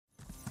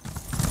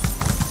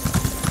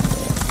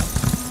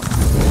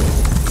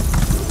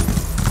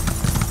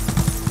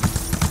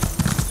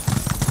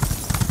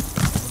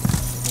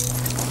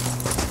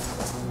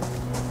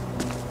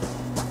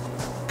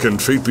Can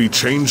fate be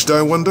changed,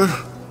 I wonder?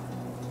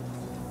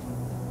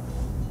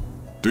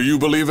 Do you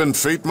believe in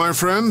fate, my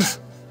friend?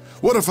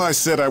 What if I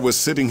said I was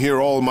sitting here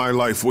all my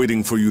life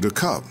waiting for you to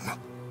come?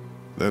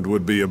 That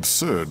would be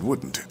absurd,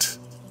 wouldn't it?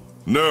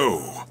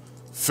 No.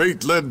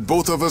 Fate led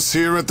both of us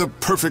here at the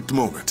perfect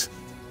moment,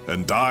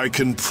 and I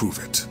can prove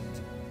it.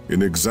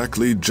 In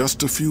exactly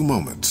just a few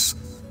moments,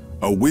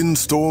 a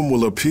windstorm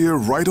will appear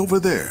right over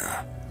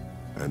there.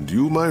 And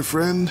you, my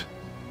friend,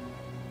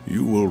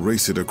 you will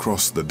race it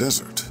across the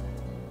desert.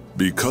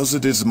 Because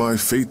it is my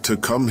fate to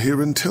come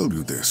here and tell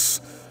you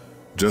this,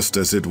 just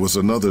as it was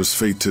another's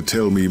fate to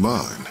tell me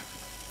mine,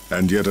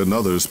 and yet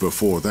another's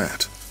before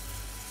that.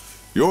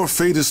 Your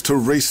fate is to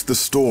race the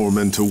storm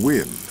and to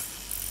win.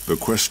 The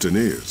question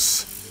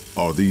is,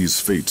 are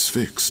these fates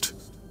fixed?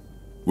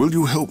 Will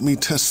you help me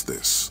test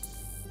this?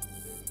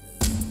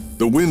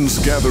 The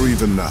winds gather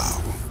even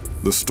now.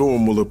 The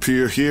storm will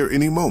appear here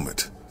any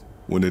moment.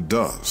 When it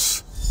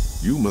does,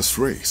 you must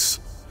race.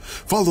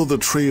 Follow the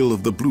trail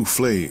of the blue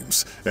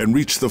flames and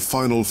reach the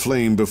final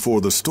flame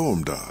before the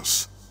storm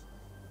does.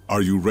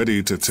 Are you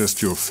ready to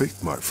test your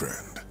fate, my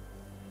friend?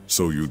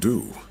 So you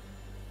do.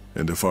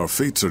 And if our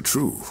fates are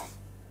true,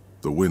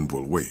 the wind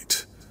will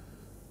wait.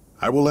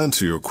 I will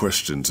answer your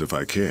questions if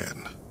I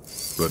can,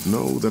 but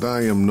know that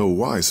I am no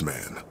wise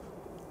man.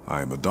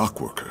 I am a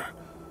dockworker.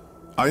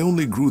 I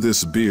only grew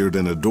this beard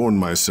and adorned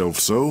myself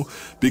so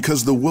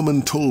because the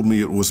woman told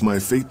me it was my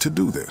fate to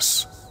do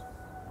this.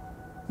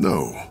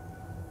 No.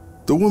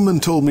 The woman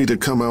told me to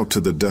come out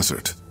to the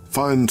desert,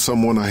 find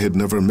someone I had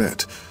never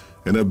met,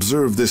 and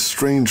observe this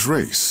strange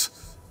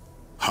race.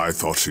 I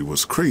thought she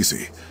was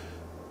crazy,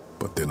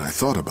 but then I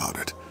thought about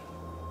it,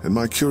 and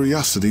my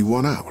curiosity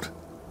won out.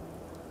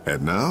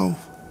 And now,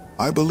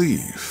 I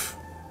believe,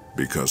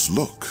 because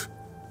look,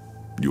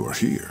 you are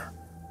here.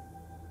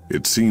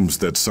 It seems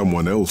that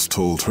someone else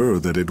told her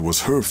that it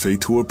was her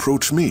fate to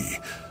approach me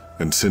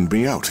and send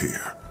me out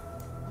here.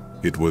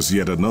 It was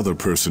yet another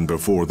person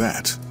before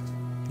that,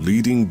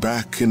 leading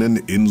back in an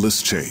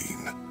endless chain.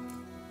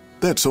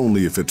 That's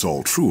only if it's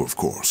all true, of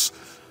course.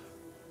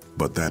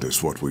 But that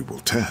is what we will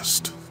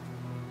test.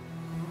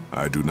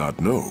 I do not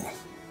know.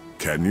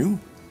 Can you?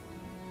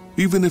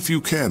 Even if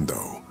you can,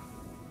 though,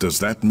 does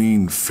that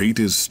mean fate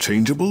is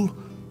changeable?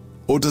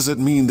 Or does it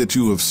mean that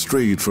you have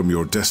strayed from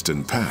your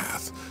destined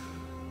path?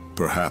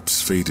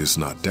 Perhaps fate is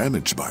not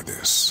damaged by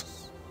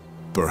this.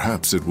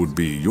 Perhaps it would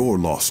be your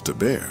loss to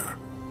bear.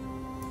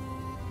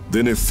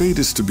 Then if fate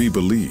is to be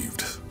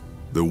believed,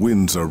 the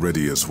winds are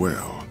ready as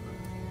well.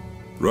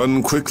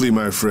 Run quickly,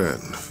 my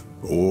friend,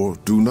 or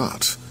do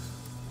not.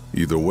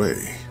 Either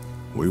way,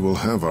 we will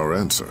have our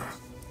answer.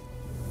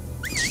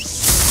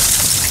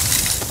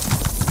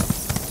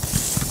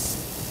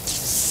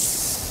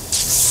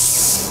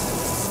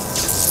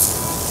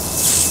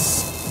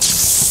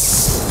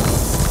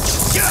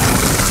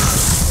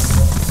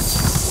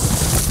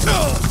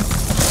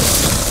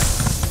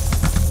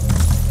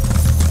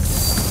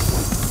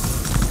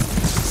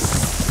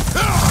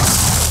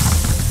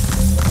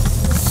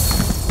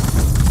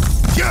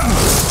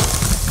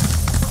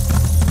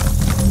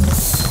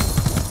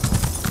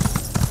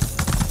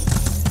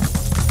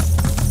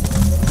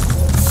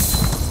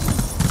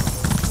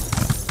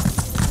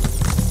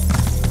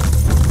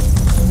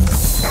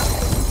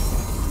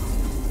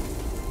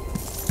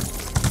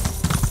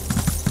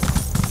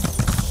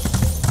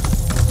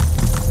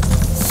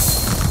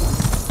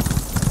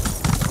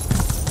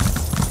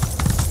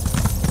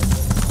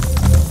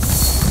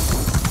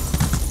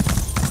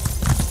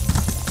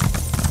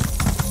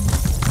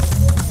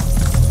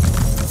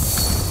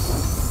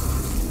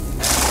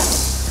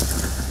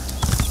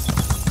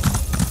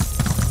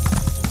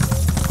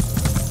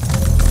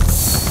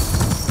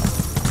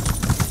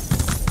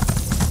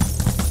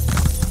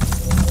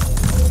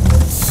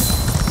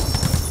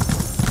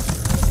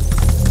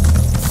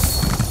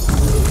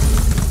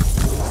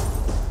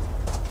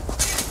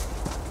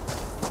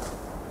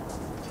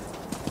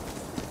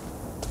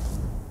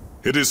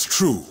 It is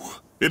true.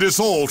 It is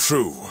all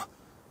true.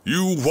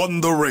 You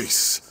won the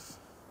race.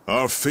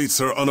 Our fates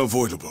are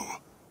unavoidable.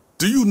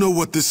 Do you know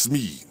what this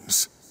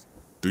means?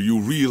 Do you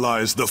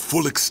realize the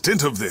full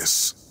extent of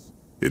this?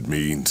 It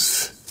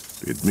means,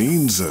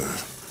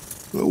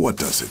 well, what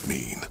does it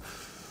mean?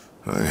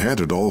 I had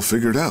it all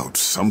figured out.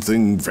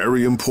 Something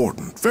very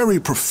important, very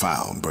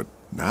profound, but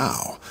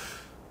now,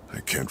 I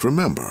can't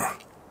remember.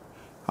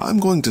 I'm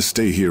going to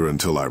stay here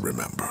until I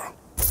remember.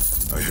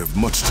 I have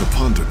much to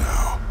ponder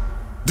now.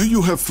 Do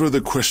you have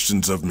further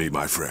questions of me,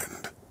 my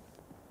friend?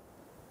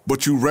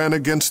 But you ran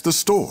against the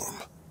storm.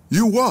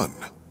 You won.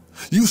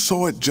 You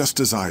saw it just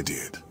as I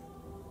did.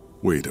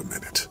 Wait a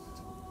minute.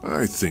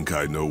 I think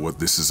I know what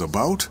this is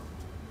about.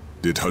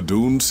 Did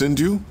Hadun send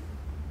you?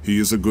 He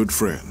is a good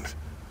friend,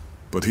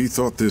 but he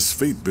thought this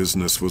fate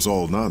business was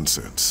all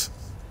nonsense.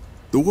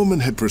 The woman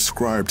had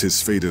prescribed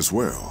his fate as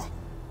well,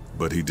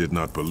 but he did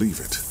not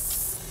believe it.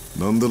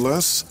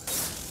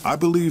 Nonetheless, I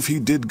believe he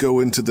did go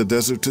into the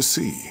desert to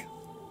see.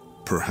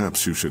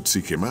 Perhaps you should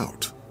seek him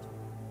out.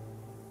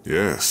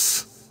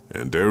 Yes,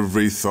 and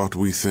every thought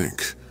we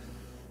think.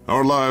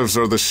 Our lives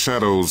are the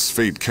shadows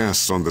fate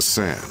casts on the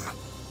sand.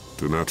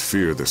 Do not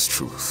fear this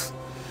truth.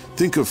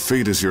 Think of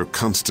fate as your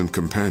constant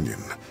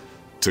companion.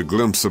 To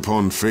glimpse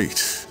upon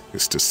fate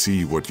is to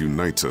see what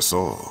unites us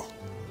all.